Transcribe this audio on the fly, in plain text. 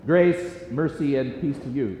Grace, mercy, and peace to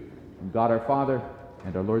you from God our Father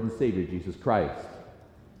and our Lord and Savior, Jesus Christ.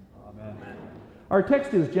 Amen. Our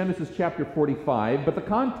text is Genesis chapter 45, but the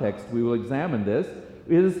context we will examine this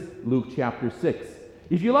is Luke chapter 6.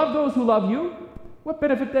 If you love those who love you, what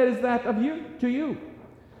benefit is that of you to you?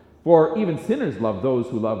 For even sinners love those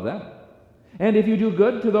who love them. And if you do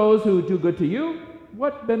good to those who do good to you,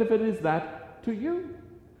 what benefit is that to you?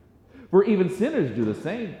 For even sinners do the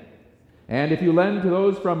same. And if you lend to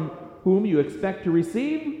those from whom you expect to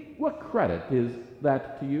receive, what credit is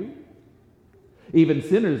that to you? Even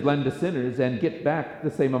sinners lend to sinners and get back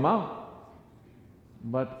the same amount.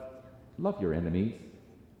 But love your enemies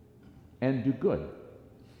and do good.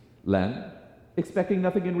 Lend, expecting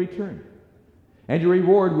nothing in return. And your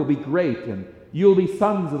reward will be great, and you'll be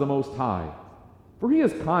sons of the Most High. For he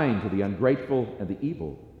is kind to the ungrateful and the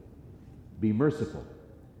evil. Be merciful,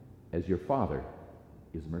 as your Father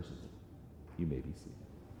is merciful. You may be seated.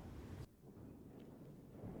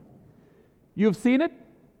 You've seen it.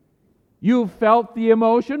 You've felt the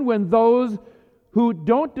emotion when those who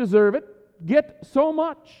don't deserve it get so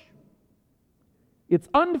much. It's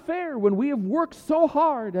unfair when we have worked so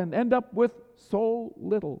hard and end up with so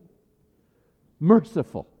little.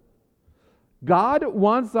 Merciful. God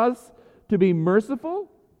wants us to be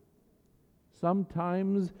merciful.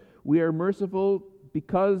 Sometimes we are merciful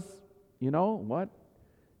because, you know what?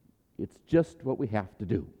 It's just what we have to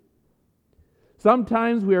do.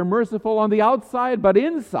 Sometimes we are merciful on the outside, but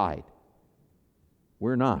inside,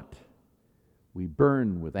 we're not. We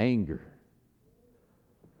burn with anger.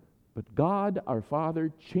 But God, our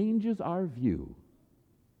Father, changes our view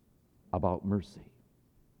about mercy.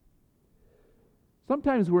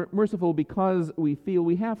 Sometimes we're merciful because we feel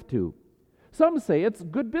we have to. Some say it's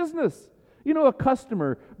good business. You know, a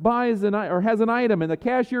customer buys or has an item and the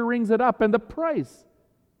cashier rings it up and the price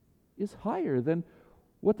is higher than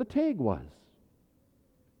what the tag was.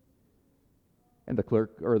 And the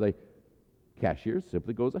clerk or the cashier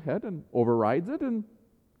simply goes ahead and overrides it and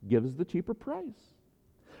gives the cheaper price.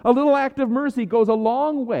 A little act of mercy goes a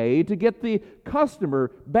long way to get the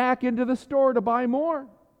customer back into the store to buy more.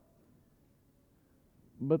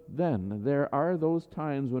 But then there are those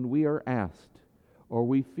times when we are asked or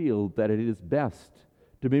we feel that it is best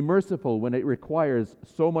to be merciful when it requires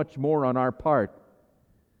so much more on our part.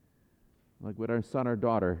 Like when our son or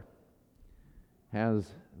daughter has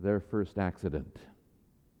their first accident.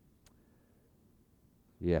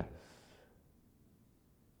 Yes.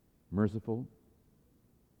 Merciful,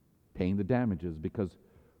 paying the damages because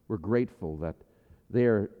we're grateful that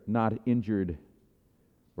they're not injured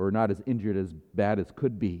or not as injured as bad as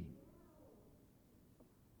could be.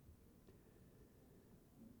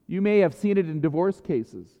 You may have seen it in divorce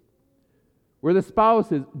cases where the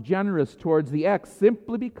spouse is generous towards the ex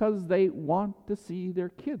simply because they want to see their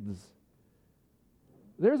kids.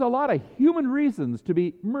 There's a lot of human reasons to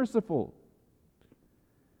be merciful.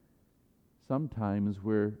 Sometimes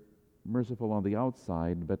we're merciful on the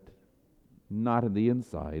outside, but not on the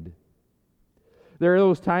inside. There are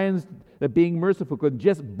those times that being merciful could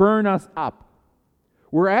just burn us up.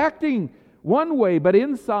 We're acting one way, but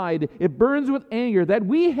inside it burns with anger that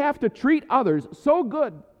we have to treat others so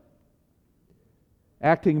good.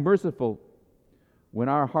 Acting merciful when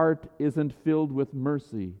our heart isn't filled with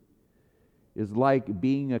mercy is like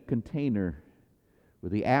being a container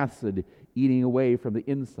with the acid eating away from the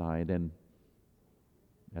inside and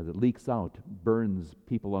as it leaks out, burns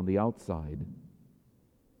people on the outside.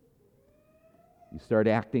 You start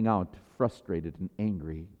acting out frustrated and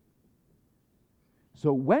angry.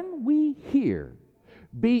 So when we hear,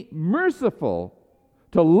 be merciful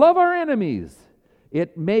to love our enemies,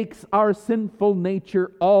 it makes our sinful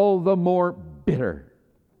nature all the more bitter.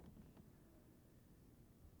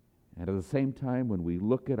 And at the same time, when we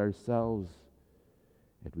look at ourselves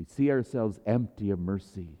and we see ourselves empty of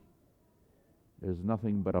mercy, there's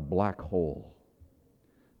nothing but a black hole,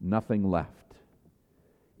 nothing left.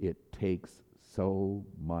 It takes so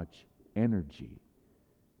much energy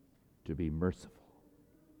to be merciful.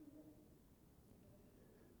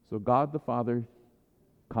 So God the Father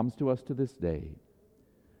comes to us to this day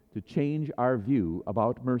to change our view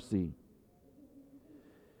about mercy.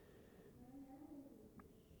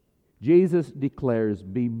 Jesus declares,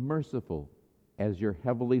 be merciful as your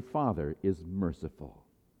heavenly Father is merciful.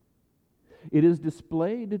 It is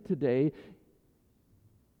displayed today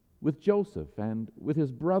with Joseph and with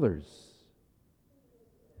his brothers.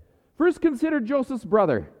 First, consider Joseph's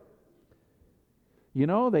brother. You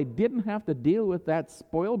know, they didn't have to deal with that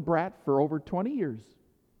spoiled brat for over 20 years.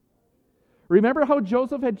 Remember how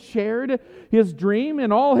Joseph had shared his dream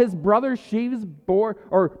and all his brothers' sheaves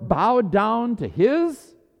bowed down to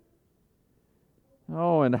his?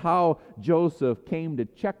 Oh, and how Joseph came to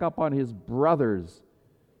check up on his brothers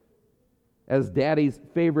as Daddy's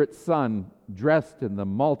favorite son, dressed in the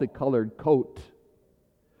multicolored coat.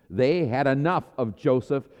 They had enough of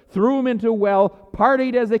Joseph, threw him into a well,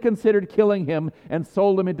 partied as they considered killing him, and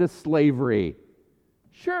sold him into slavery.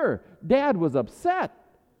 Sure, Dad was upset,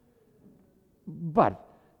 but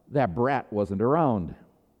that brat wasn't around.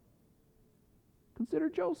 Consider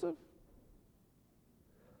Joseph.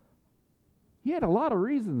 He had a lot of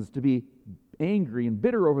reasons to be angry and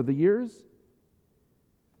bitter over the years.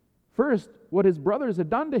 First, what his brothers had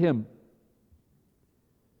done to him.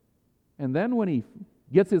 And then when he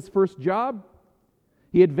gets his first job,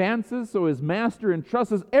 he advances, so his master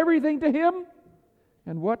entrusts everything to him.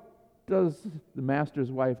 And what does the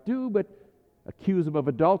master's wife do but accuse him of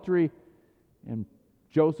adultery? And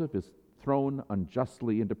Joseph is thrown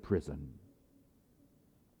unjustly into prison.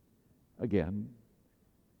 Again,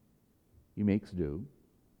 he makes do.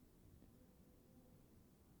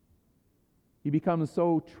 He becomes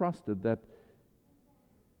so trusted that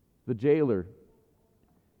the jailer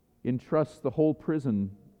entrusts the whole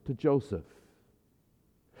prison to Joseph.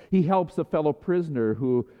 He helps a fellow prisoner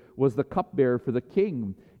who was the cupbearer for the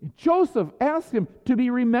king. Joseph asks him to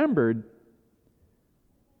be remembered,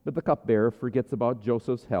 but the cupbearer forgets about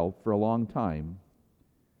Joseph's help for a long time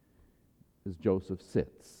as Joseph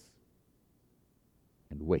sits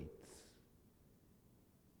and waits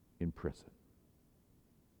in prison.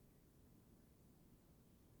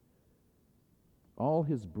 All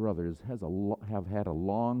his brothers have had a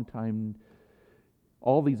long time.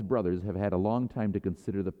 All these brothers have had a long time to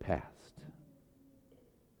consider the past.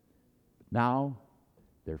 Now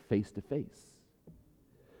they're face to face.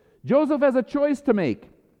 Joseph has a choice to make.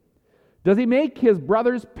 Does he make his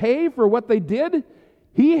brothers pay for what they did?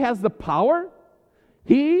 He has the power.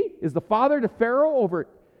 He is the father to Pharaoh over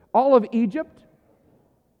all of Egypt.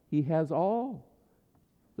 He has all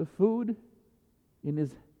the food in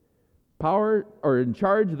his power, or in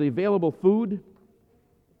charge of the available food.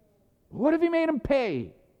 What if he made him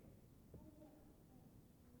pay?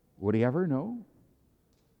 Would he ever know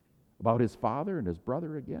about his father and his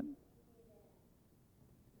brother again?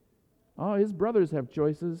 Oh, his brothers have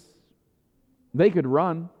choices. They could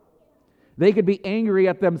run. They could be angry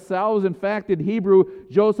at themselves. In fact, in Hebrew,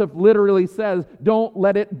 Joseph literally says, "Don't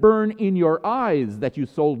let it burn in your eyes that you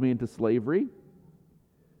sold me into slavery."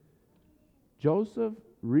 Joseph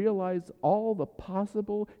realized all the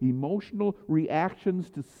possible emotional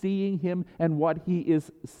reactions to seeing him and what he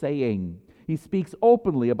is saying. He speaks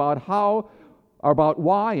openly about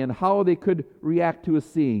why and how they could react to his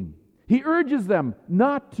seeing. He urges them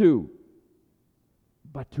not to,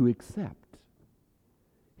 but to accept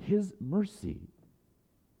his mercy,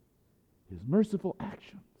 his merciful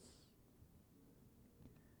actions.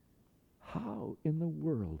 How in the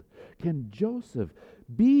world can Joseph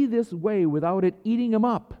be this way without it eating him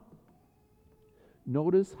up?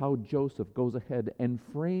 Notice how Joseph goes ahead and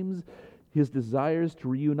frames his desires to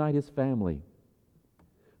reunite his family.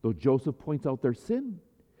 Though Joseph points out their sin,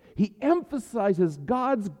 he emphasizes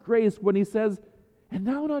God's grace when he says, And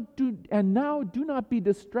now do not be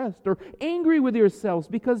distressed or angry with yourselves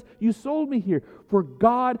because you sold me here, for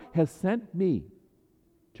God has sent me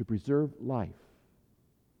to preserve life.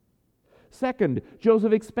 Second,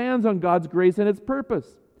 Joseph expands on God's grace and its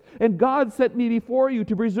purpose. And God sent me before you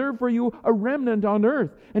to preserve for you a remnant on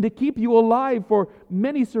earth and to keep you alive for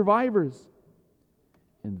many survivors.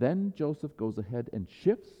 And then Joseph goes ahead and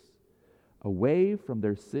shifts away from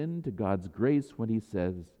their sin to God's grace when he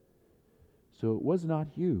says, So it was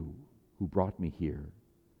not you who brought me here,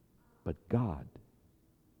 but God.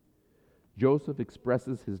 Joseph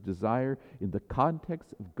expresses his desire in the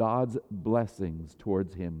context of God's blessings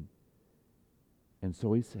towards him. And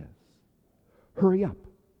so he says, Hurry up.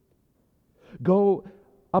 Go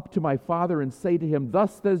up to my father and say to him,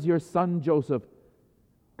 Thus says your son Joseph,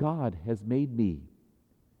 God has made me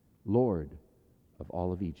Lord of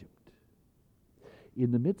all of Egypt.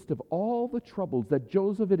 In the midst of all the troubles that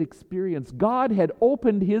Joseph had experienced, God had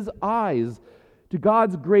opened his eyes to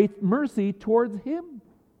God's great mercy towards him.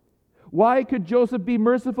 Why could Joseph be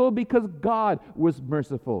merciful? Because God was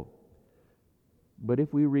merciful. But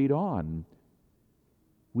if we read on,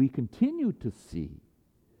 we continue to see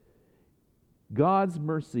God's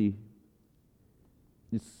mercy.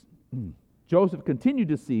 Joseph continued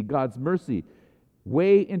to see God's mercy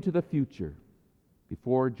way into the future.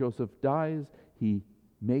 Before Joseph dies, he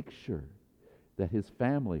makes sure that his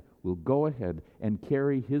family will go ahead and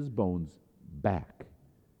carry his bones back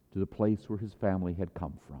to the place where his family had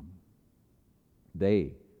come from.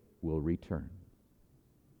 They will return.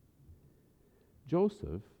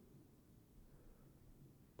 Joseph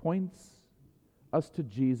points us to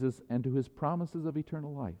Jesus and to his promises of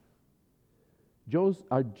eternal life.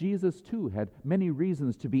 Jesus too had many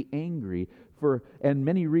reasons to be angry and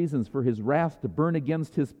many reasons for his wrath to burn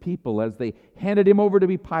against his people as they handed him over to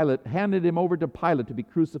Pilate to be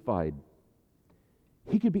crucified.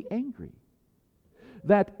 He could be angry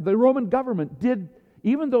that the Roman government did,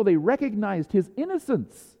 even though they recognized his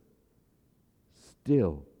innocence,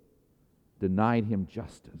 still denied him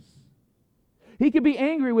justice. He could be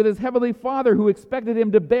angry with his heavenly Father who expected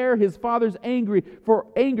him to bear his Father's anger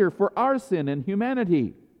for our sin and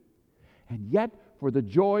humanity. And yet, for the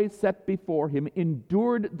joy set before him,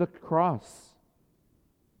 endured the cross.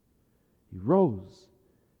 He rose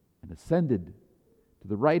and ascended to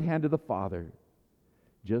the right hand of the Father.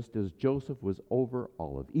 Just as Joseph was over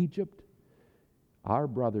all of Egypt, our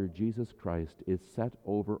brother Jesus Christ is set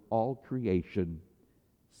over all creation,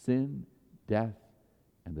 sin, death,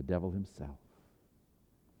 and the devil himself.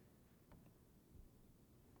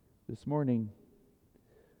 This morning,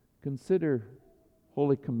 consider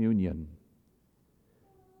Holy Communion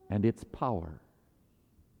and its power.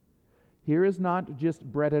 Here is not just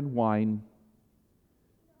bread and wine,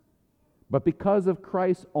 but because of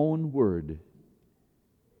Christ's own word,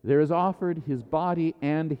 there is offered his body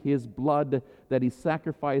and his blood that he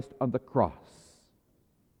sacrificed on the cross.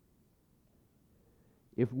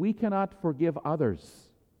 If we cannot forgive others,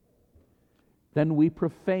 then we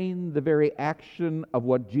profane the very action of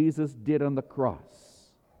what Jesus did on the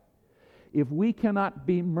cross. If we cannot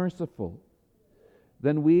be merciful,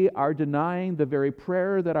 then we are denying the very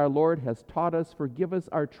prayer that our Lord has taught us, forgive us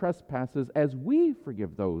our trespasses as we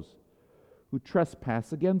forgive those who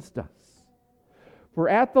trespass against us. For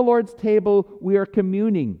at the Lord's table we are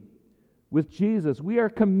communing with Jesus. We are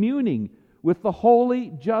communing with the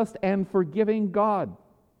holy, just, and forgiving God.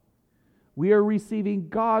 We are receiving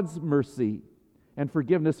God's mercy and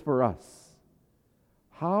forgiveness for us.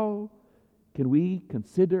 How can we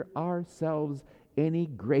consider ourselves any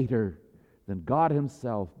greater than God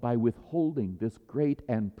himself by withholding this great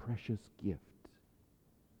and precious gift?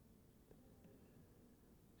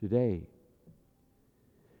 Today,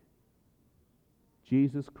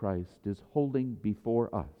 Jesus Christ is holding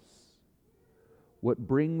before us what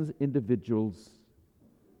brings individuals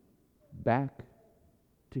back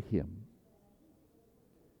to him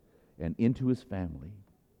and into his family.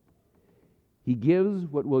 He gives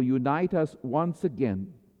what will unite us once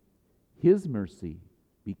again, his mercy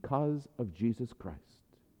because of Jesus Christ.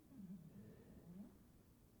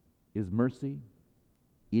 Is mercy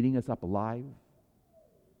eating us up alive?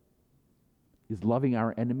 Is loving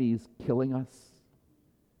our enemies killing us?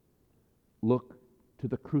 Look to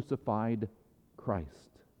the crucified Christ.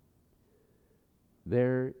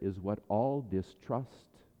 There is what all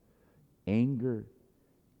distrust, anger,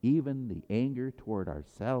 even the anger toward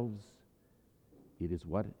ourselves, it is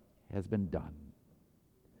what has been done.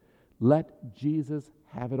 Let Jesus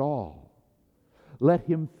have it all. Let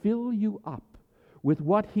him fill you up with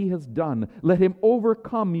what he has done. Let him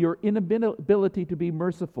overcome your inability to be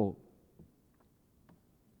merciful.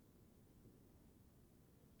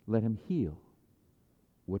 Let him heal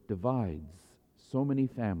what divides so many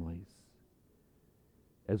families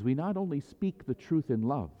as we not only speak the truth in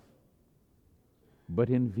love, but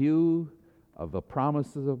in view of the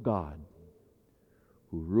promises of God,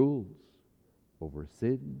 who rules over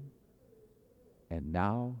sin, and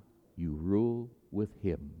now you rule with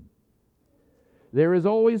him. There is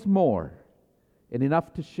always more and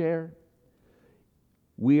enough to share.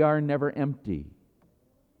 We are never empty,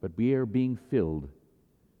 but we are being filled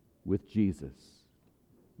with Jesus,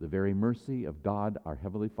 the very mercy of God, our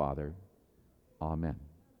Heavenly Father. Amen.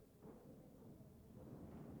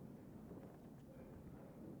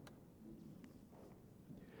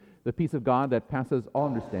 The peace of God that passes all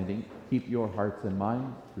understanding, keep your hearts and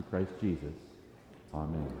minds through Christ Jesus.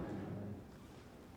 Amen.